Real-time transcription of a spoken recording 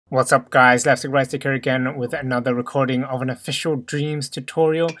What's up guys, leftstickrightstick here again with another recording of an official Dreams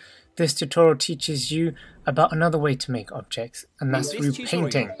tutorial. This tutorial teaches you about another way to make objects, and that's through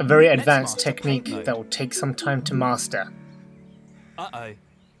painting, a very advanced technique that will take some time to master. Uh-oh.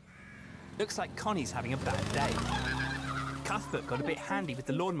 Looks like Connie's having a bad day. Cuthbert got a bit handy with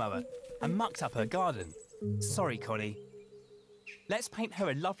the lawnmower and mucked up her garden. Sorry, Connie. Let's paint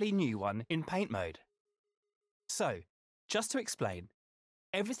her a lovely new one in paint mode. So, just to explain,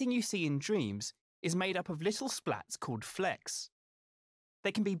 everything you see in Dreams is made up of little splats called flecks.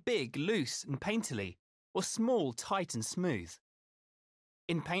 They can be big, loose and painterly, or small, tight and smooth.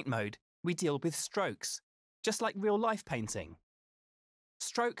 In paint mode, we deal with strokes, just like real-life painting.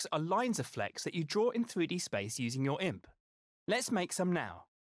 Strokes are lines of flecks that you draw in 3D space using your imp. Let's make some now.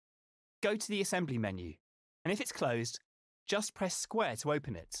 Go to the assembly menu, and if it's closed, just press square to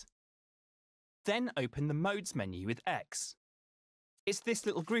open it. Then open the modes menu with X. It's this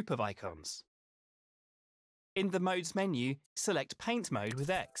little group of icons. In the modes menu, select paint mode with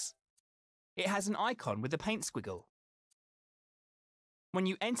X. It has an icon with a paint squiggle. When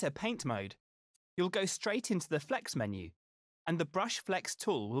you enter paint mode, you'll go straight into the flex menu, and the brush flex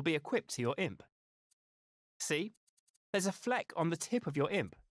tool will be equipped to your imp. See? There's a fleck on the tip of your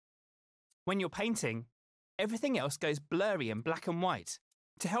imp. When you're painting, everything else goes blurry and black and white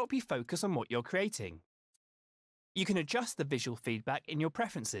to help you focus on what you're creating. You can adjust the visual feedback in your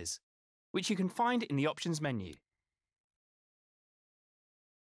preferences, which you can find in the options menu.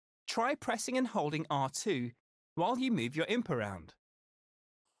 Try pressing and holding R2 while you move your imp around.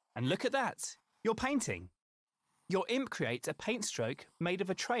 And look at that, you're painting. Your imp creates a paint stroke made of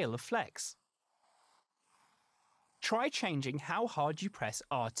a trail of flecks. Try changing how hard you press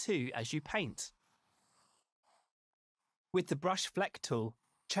R2 as you paint. With the brush fleck tool,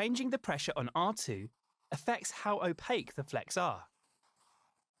 changing the pressure on R2 affects how opaque the flecks are.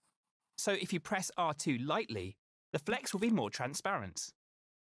 So if you press R2 lightly, the flecks will be more transparent.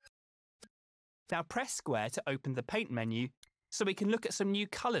 Now press square to open the paint menu so we can look at some new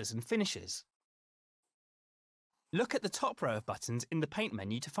colours and finishes. Look at the top row of buttons in the paint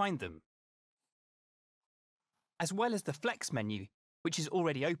menu to find them. As well as the flex menu, which is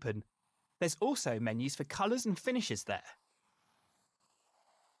already open, there's also menus for colours and finishes there.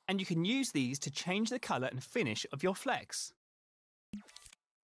 And you can use these to change the colour and finish of your flecks.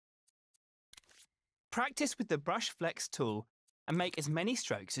 Practice with the brush flex tool and make as many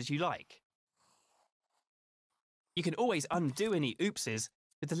strokes as you like. You can always undo any oopses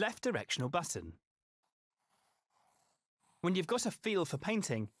with the left directional button. When you've got a feel for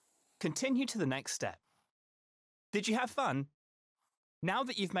painting, continue to the next step. Did you have fun? Now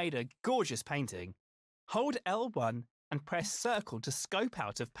that you've made a gorgeous painting, hold L1 and press circle to scope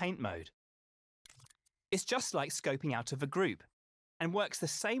out of paint mode. It's just like scoping out of a group and works the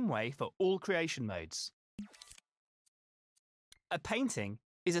same way for all creation modes. A painting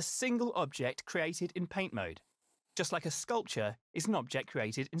is a single object created in paint mode, just like a sculpture is an object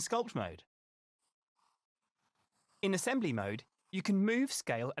created in sculpt mode. In assembly mode, you can move,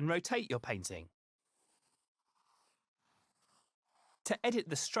 scale and rotate your painting. To edit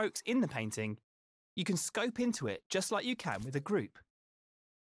the strokes in the painting, you can scope into it just like you can with a group.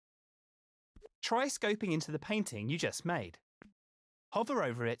 Try scoping into the painting you just made. Hover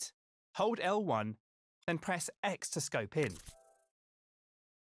over it, hold L1, then press X to scope in.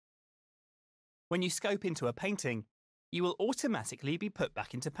 When you scope into a painting, you will automatically be put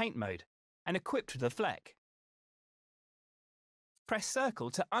back into paint mode and equipped with a fleck. Press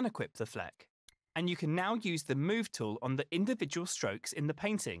circle to unequip the fleck, and you can now use the move tool on the individual strokes in the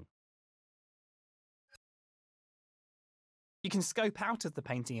painting. You can scope out of the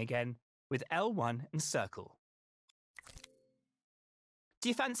painting again with L1 and circle. Do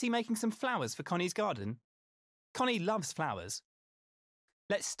you fancy making some flowers for Connie's garden? Connie loves flowers.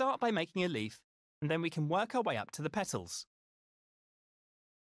 Let's start by making a leaf, and then we can work our way up to the petals.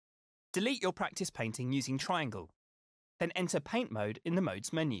 Delete your practice painting using triangle, then enter paint mode in the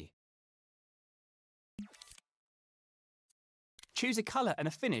modes menu. Choose a colour and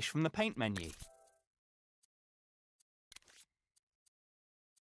a finish from the paint menu.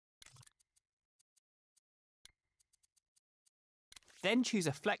 Then choose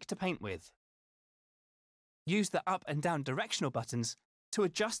a fleck to paint with. Use the up and down directional buttons to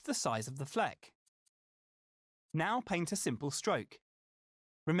adjust the size of the fleck. Now paint a simple stroke.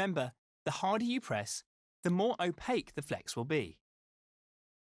 Remember, the harder you press, the more opaque the flecks will be.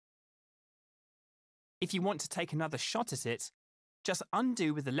 If you want to take another shot at it, just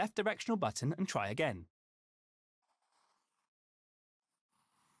undo with the left directional button and try again.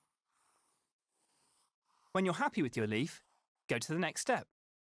 When you're happy with your leaf, go to the next step.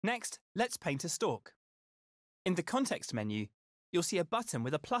 Next, let's paint a stalk. In the context menu, you'll see a button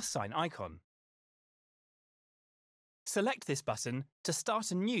with a plus sign icon. Select this button to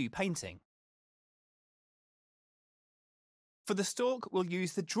start a new painting. For the stalk, we'll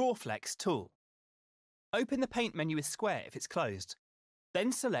use the Draw Flex tool. Open the Paint menu with square if it's closed,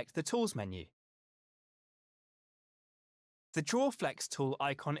 then select the Tools menu. The Draw Flex tool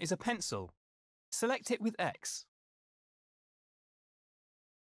icon is a pencil. Select it with X.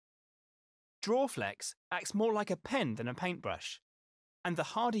 Draw Flex acts more like a pen than a paintbrush, and the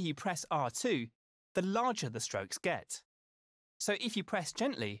harder you press R2, the larger the strokes get. So if you press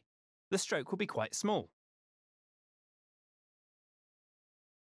gently, the stroke will be quite small.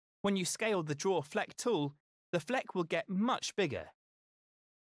 When you scale the Draw Fleck tool, the fleck will get much bigger.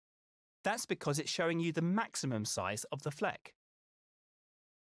 That's because it's showing you the maximum size of the fleck.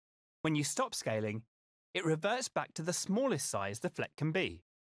 When you stop scaling, it reverts back to the smallest size the fleck can be.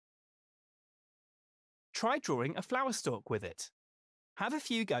 Try drawing a flower stalk with it. Have a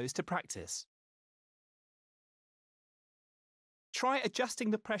few goes to practice. Try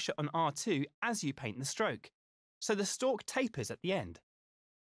adjusting the pressure on R2 as you paint the stroke, so the stalk tapers at the end.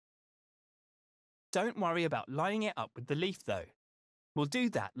 Don't worry about lining it up with the leaf though. We'll do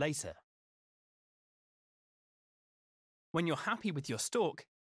that later. When you're happy with your stalk,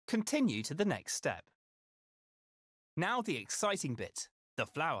 continue to the next step. Now the exciting bit, the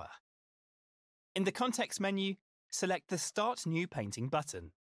flower. In the context menu, select the Start New Painting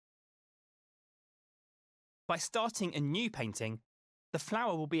button. By starting a new painting, the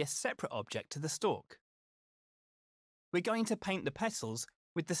flower will be a separate object to the stalk. We're going to paint the petals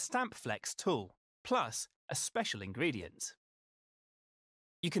with the Stamp Flex tool, plus a special ingredient.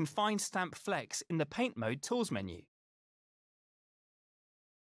 You can find Stamp Flex in the Paint Mode Tools menu.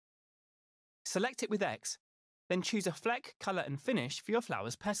 Select it with X, then choose a fleck, colour and finish for your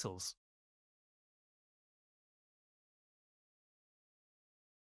flower's petals.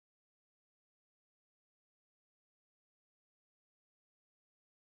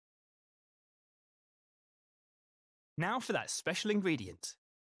 Now for that special ingredient,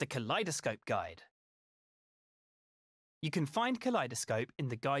 the Kaleidoscope Guide. You can find Kaleidoscope in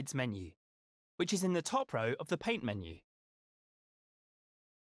the Guides menu, which is in the top row of the Paint menu.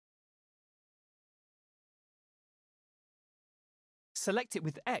 Select it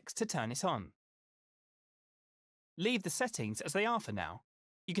with X to turn it on. Leave the settings as they are for now.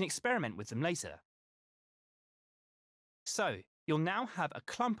 You can experiment with them later. So, you'll now have a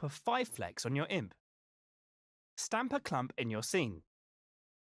clump of 5 flecks on your imp. Stamp a clump in your scene.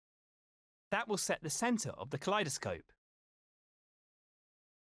 That will set the centre of the kaleidoscope.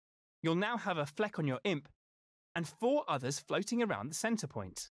 You'll now have a fleck on your imp and 4 others floating around the centre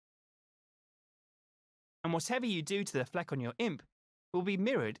point. And whatever you do to the fleck on your imp will be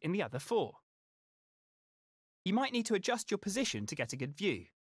mirrored in the other 4. You might need to adjust your position to get a good view.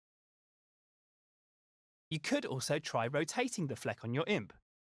 You could also try rotating the fleck on your imp.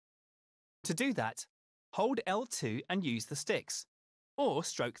 To do that, hold L2 and use the sticks, or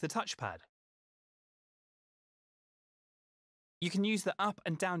stroke the touchpad. You can use the up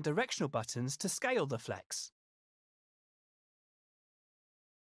and down directional buttons to scale the flecks.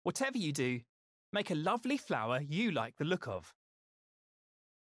 Whatever you do, make a lovely flower you like the look of.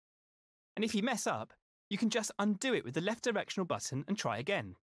 And if you mess up, you can just undo it with the left directional button and try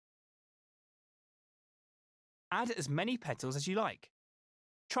again. Add as many petals as you like.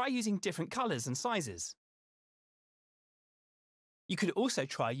 Try using different colours and sizes. You could also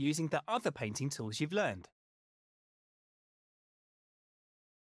try using the other painting tools you've learned.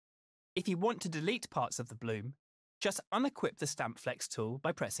 If you want to delete parts of the bloom, just unequip the Stamp Flex tool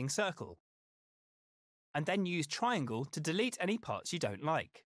by pressing Circle. And then use Triangle to delete any parts you don't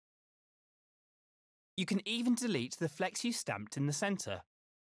like. You can even delete the flecks you stamped in the centre,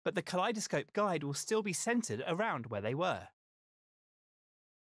 but the Kaleidoscope Guide will still be centred around where they were.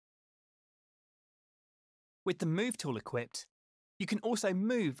 With the Move tool equipped, you can also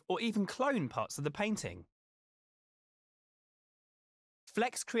move or even clone parts of the painting.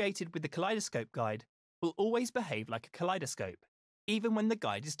 Flecks created with the Kaleidoscope Guide will always behave like a kaleidoscope, even when the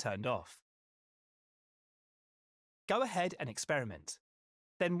guide is turned off. Go ahead and experiment.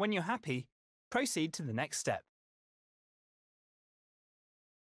 Then when you're happy, proceed to the next step.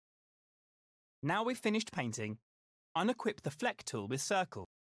 Now we've finished painting, unequip the Fleck tool with Circle.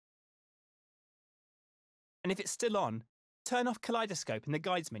 And if it's still on, turn off Kaleidoscope in the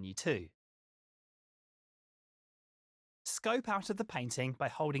Guides menu too. Scope out of the painting by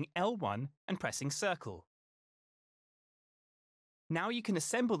holding L1 and pressing Circle. Now you can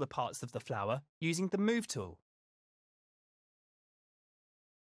assemble the parts of the flower using the Move tool.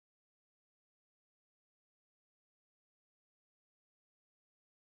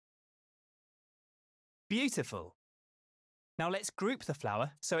 Beautiful. Now let's group the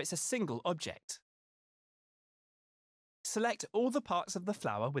flower so it's a single object. Select all the parts of the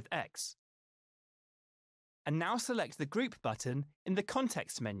flower with X. And now select the Group button in the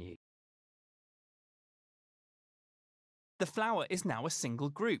context menu. The flower is now a single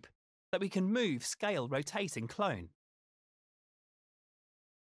group that we can move, scale, rotate and clone.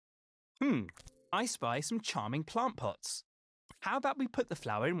 I spy some charming plant pots. How about we put the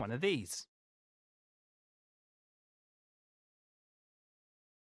flower in one of these?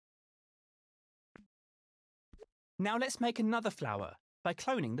 Now let's make another flower by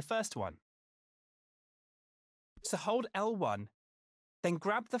cloning the first one. So hold L1, then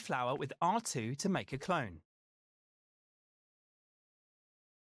grab the flower with R2 to make a clone.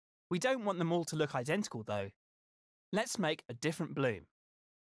 We don't want them all to look identical though. Let's make a different bloom.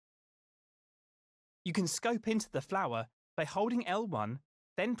 You can scope into the flower by holding L1,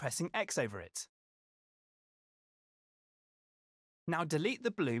 then pressing X over it. Now delete the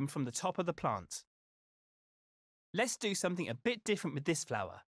bloom from the top of the plant. Let's do something a bit different with this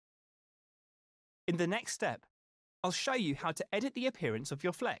flower. In the next step, I'll show you how to edit the appearance of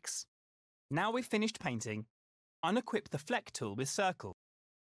your flecks. Now we've finished painting, unequip the Fleck tool with Circle.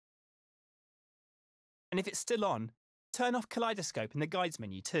 And if it's still on, turn off Kaleidoscope in the Guides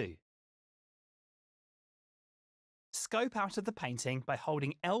menu too. Scope out of the painting by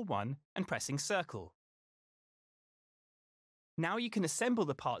holding L1 and pressing Circle. Now you can assemble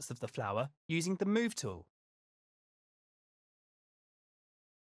the parts of the flower using the Move tool.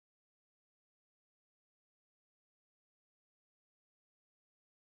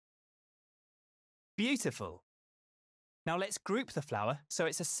 Beautiful. Now let's group the flower so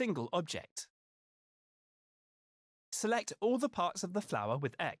it's a single object. Select all the parts of the flower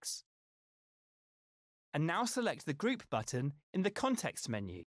with X. And now select the Group button in the context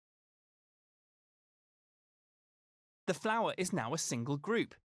menu. The flower is now a single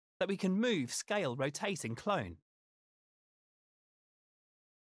group that we can move, scale, rotate and clone.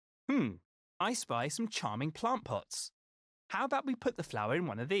 I spy some charming plant pots. How about we put the flower in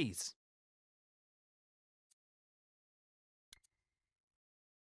one of these?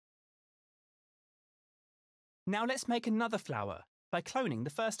 Now let's make another flower by cloning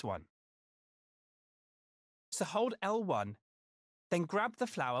the first one. So hold L1, then grab the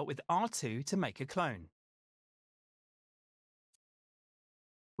flower with R2 to make a clone.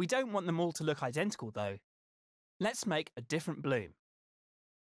 We don't want them all to look identical though. Let's make a different bloom.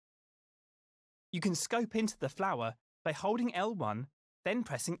 You can scope into the flower by holding L1, then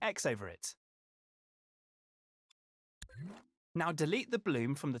pressing X over it. Now delete the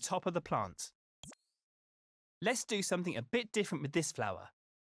bloom from the top of the plant. Let's do something a bit different with this flower.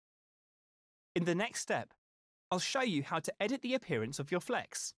 In the next step, I'll show you how to edit the appearance of your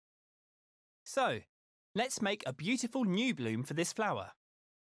flecks. So, let's make a beautiful new bloom for this flower.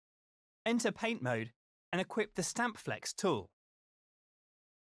 Enter Paint mode and equip the Stamp Flex tool.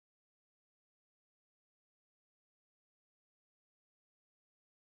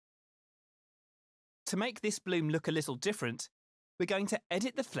 To make this bloom look a little different, we're going to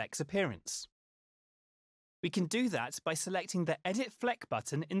edit the fleck's appearance. We can do that by selecting the Edit Fleck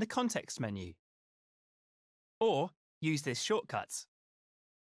button in the context menu. Or use this shortcut.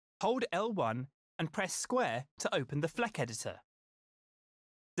 Hold L1 and press square to open the Fleck editor.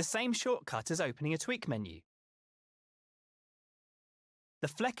 The same shortcut as opening a tweak menu. The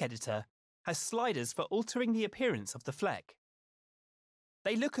Fleck editor has sliders for altering the appearance of the fleck.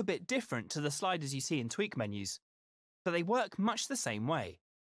 They look a bit different to the sliders you see in tweak menus, but they work much the same way.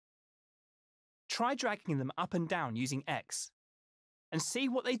 Try dragging them up and down using X, and see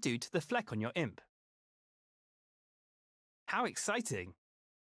what they do to the fleck on your imp. How exciting!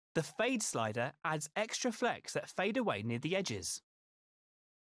 The Fade slider adds extra flecks that fade away near the edges.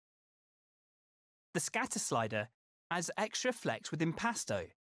 The Scatter slider adds extra flecks with impasto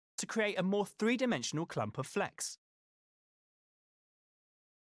to create a more three-dimensional clump of flecks.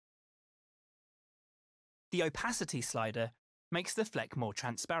 The Opacity slider makes the fleck more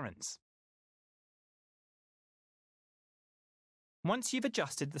transparent. Once you've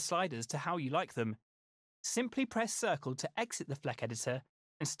adjusted the sliders to how you like them, simply press Circle to exit the Fleck editor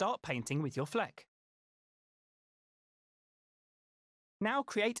and start painting with your fleck. Now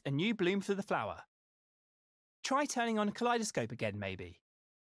create a new bloom for the flower. Try turning on a kaleidoscope again, maybe.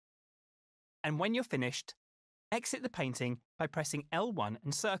 And when you're finished, exit the painting by pressing L1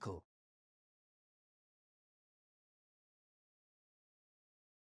 and Circle.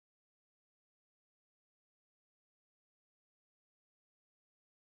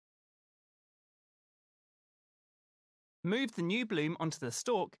 Move the new bloom onto the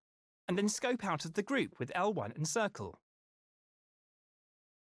stalk and then scope out of the group with L1 and circle.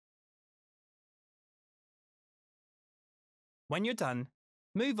 When you're done,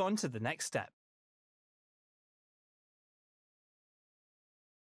 move on to the next step.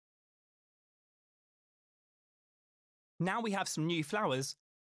 Now we have some new flowers,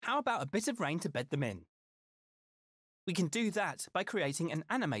 how about a bit of rain to bed them in? We can do that by creating an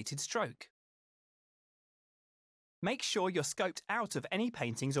animated stroke. Make sure you're scoped out of any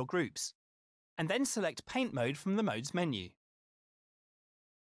paintings or groups, and then select Paint Mode from the Modes menu.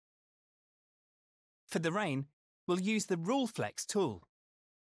 For the rain, we'll use the Rule Flex tool.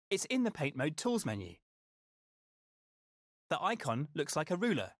 It's in the Paint Mode Tools menu. The icon looks like a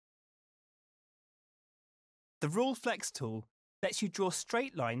ruler. The Rule Flex tool lets you draw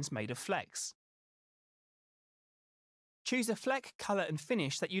straight lines made of flecks. Choose a fleck, colour and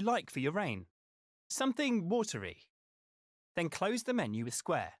finish that you like for your rain. Something watery. Then close the menu with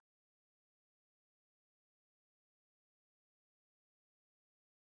Square.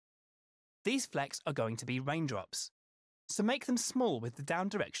 These flecks are going to be raindrops, so make them small with the down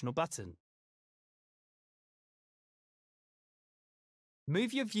directional button.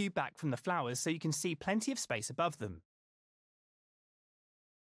 Move your view back from the flowers so you can see plenty of space above them.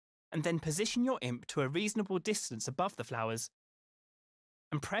 And then position your imp to a reasonable distance above the flowers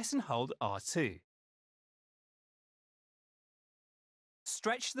and press and hold R2.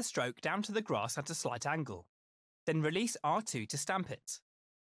 Stretch the stroke down to the grass at a slight angle, then release R2 to stamp it.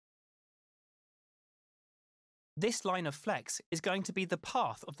 This line of flecks is going to be the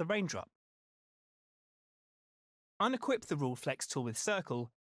path of the raindrop. Unequip the Rule Flex tool with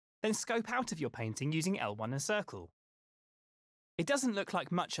Circle, then scope out of your painting using L1 and Circle. It doesn't look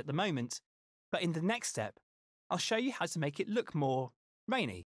like much at the moment, but in the next step, I'll show you how to make it look more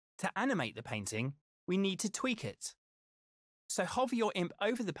rainy. To animate the painting, we need to tweak it. So hover your imp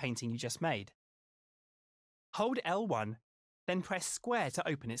over the painting you just made. Hold L1, then press Square to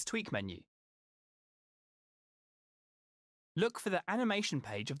open its tweak menu. Look for the animation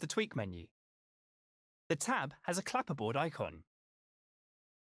page of the tweak menu. The tab has a clapperboard icon.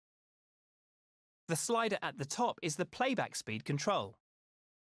 The slider at the top is the playback speed control.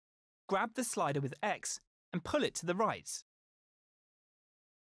 Grab the slider with X and pull it to the right.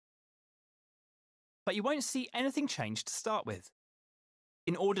 But you won't see anything change to start with.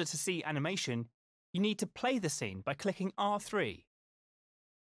 In order to see animation, you need to play the scene by clicking R3.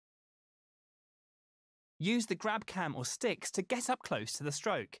 Use the grab cam or sticks to get up close to the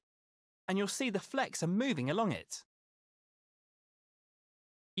stroke, and you'll see the flecks are moving along it.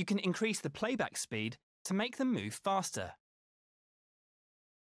 You can increase the playback speed to make them move faster.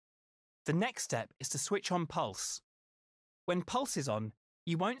 The next step is to switch on Pulse. When Pulse is on,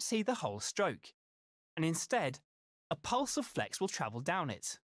 you won't see the whole stroke, and instead, a pulse of flecks will travel down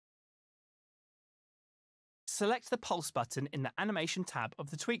it. Select the Pulse button in the Animation tab of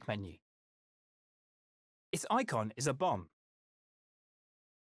the Tweak menu. Its icon is a bomb.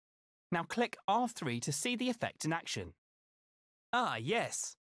 Now click R3 to see the effect in action. Ah,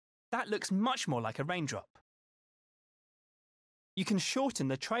 yes! That looks much more like a raindrop. You can shorten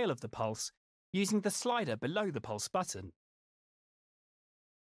the trail of the pulse using the slider below the Pulse button.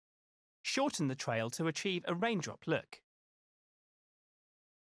 Shorten the trail to achieve a raindrop look.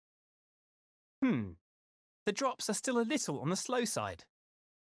 The drops are still a little on the slow side.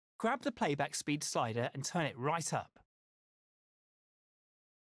 Grab the playback speed slider and turn it right up.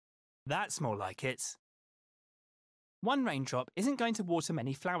 That's more like it. One raindrop isn't going to water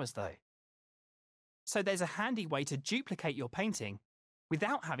many flowers though. So there's a handy way to duplicate your painting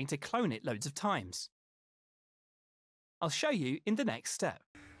without having to clone it loads of times. I'll show you in the next step.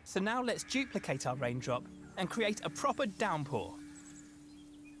 So now let's duplicate our raindrop and create a proper downpour.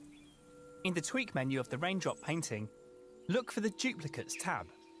 In the Tweak menu of the raindrop painting, look for the Duplicates tab.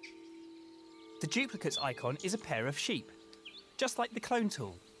 The Duplicates icon is a pair of sheep, just like the Clone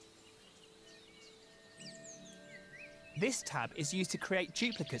tool. This tab is used to create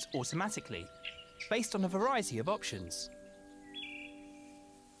duplicates automatically, based on a variety of options.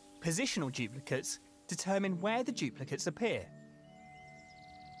 Positional duplicates determine where the duplicates appear.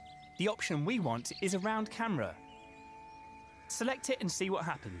 The option we want is around camera. Select it and see what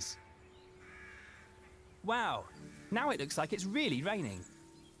happens. Wow, now it looks like it's really raining.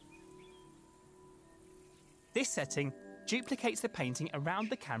 This setting duplicates the painting around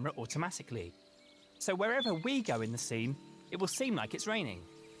the camera automatically. So wherever we go in the scene, it will seem like it's raining.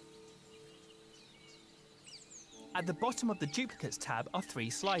 At the bottom of the Duplicates tab are 3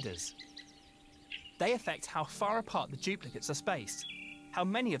 sliders. They affect how far apart the duplicates are spaced, how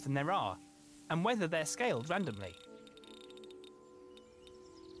many of them there are, and whether they're scaled randomly.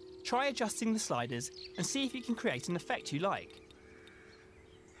 Try adjusting the sliders and see if you can create an effect you like.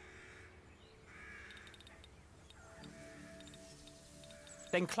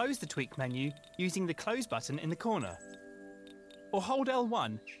 Then close the tweak menu using the close button in the corner. Or hold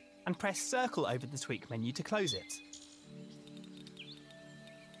L1 and press circle over the tweak menu to close it.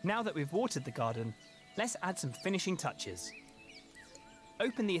 Now that we've watered the garden, let's add some finishing touches.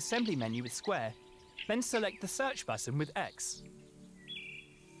 Open the assembly menu with square, then select the search button with X.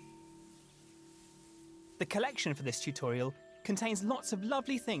 The collection for this tutorial contains lots of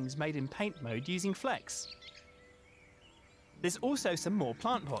lovely things made in paint mode using Flex. There's also some more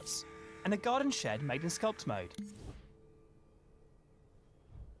plant pots and a garden shed made in sculpt mode.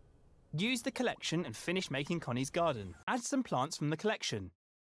 Use the collection and finish making Connie's garden. Add some plants from the collection,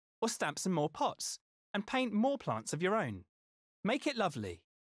 or stamp some more pots and paint more plants of your own. Make it lovely.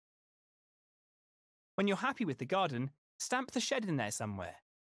 When you're happy with the garden, stamp the shed in there somewhere.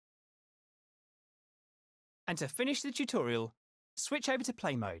 And to finish the tutorial, switch over to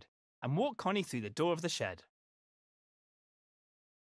play mode and walk Connie through the door of the shed.